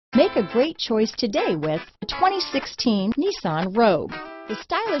Make a great choice today with the 2016 Nissan Rogue. The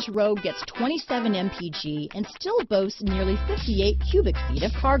stylish Rogue gets 27 mpg and still boasts nearly 58 cubic feet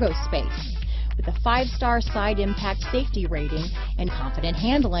of cargo space. With a 5-star side impact safety rating and confident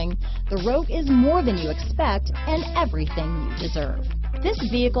handling, the Rogue is more than you expect and everything you deserve. This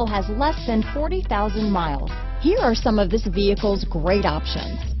vehicle has less than 40,000 miles. Here are some of this vehicle's great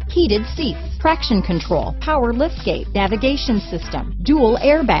options: heated seats, traction control, power liftgate, navigation system, dual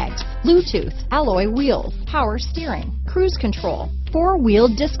airbags, Bluetooth, alloy wheels, power steering, cruise control,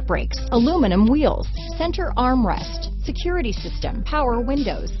 4-wheel disc brakes, aluminum wheels, center armrest, security system, power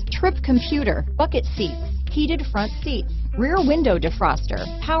windows, trip computer, bucket seats, heated front seats, rear window defroster,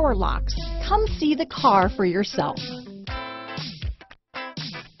 power locks. Come see the car for yourself.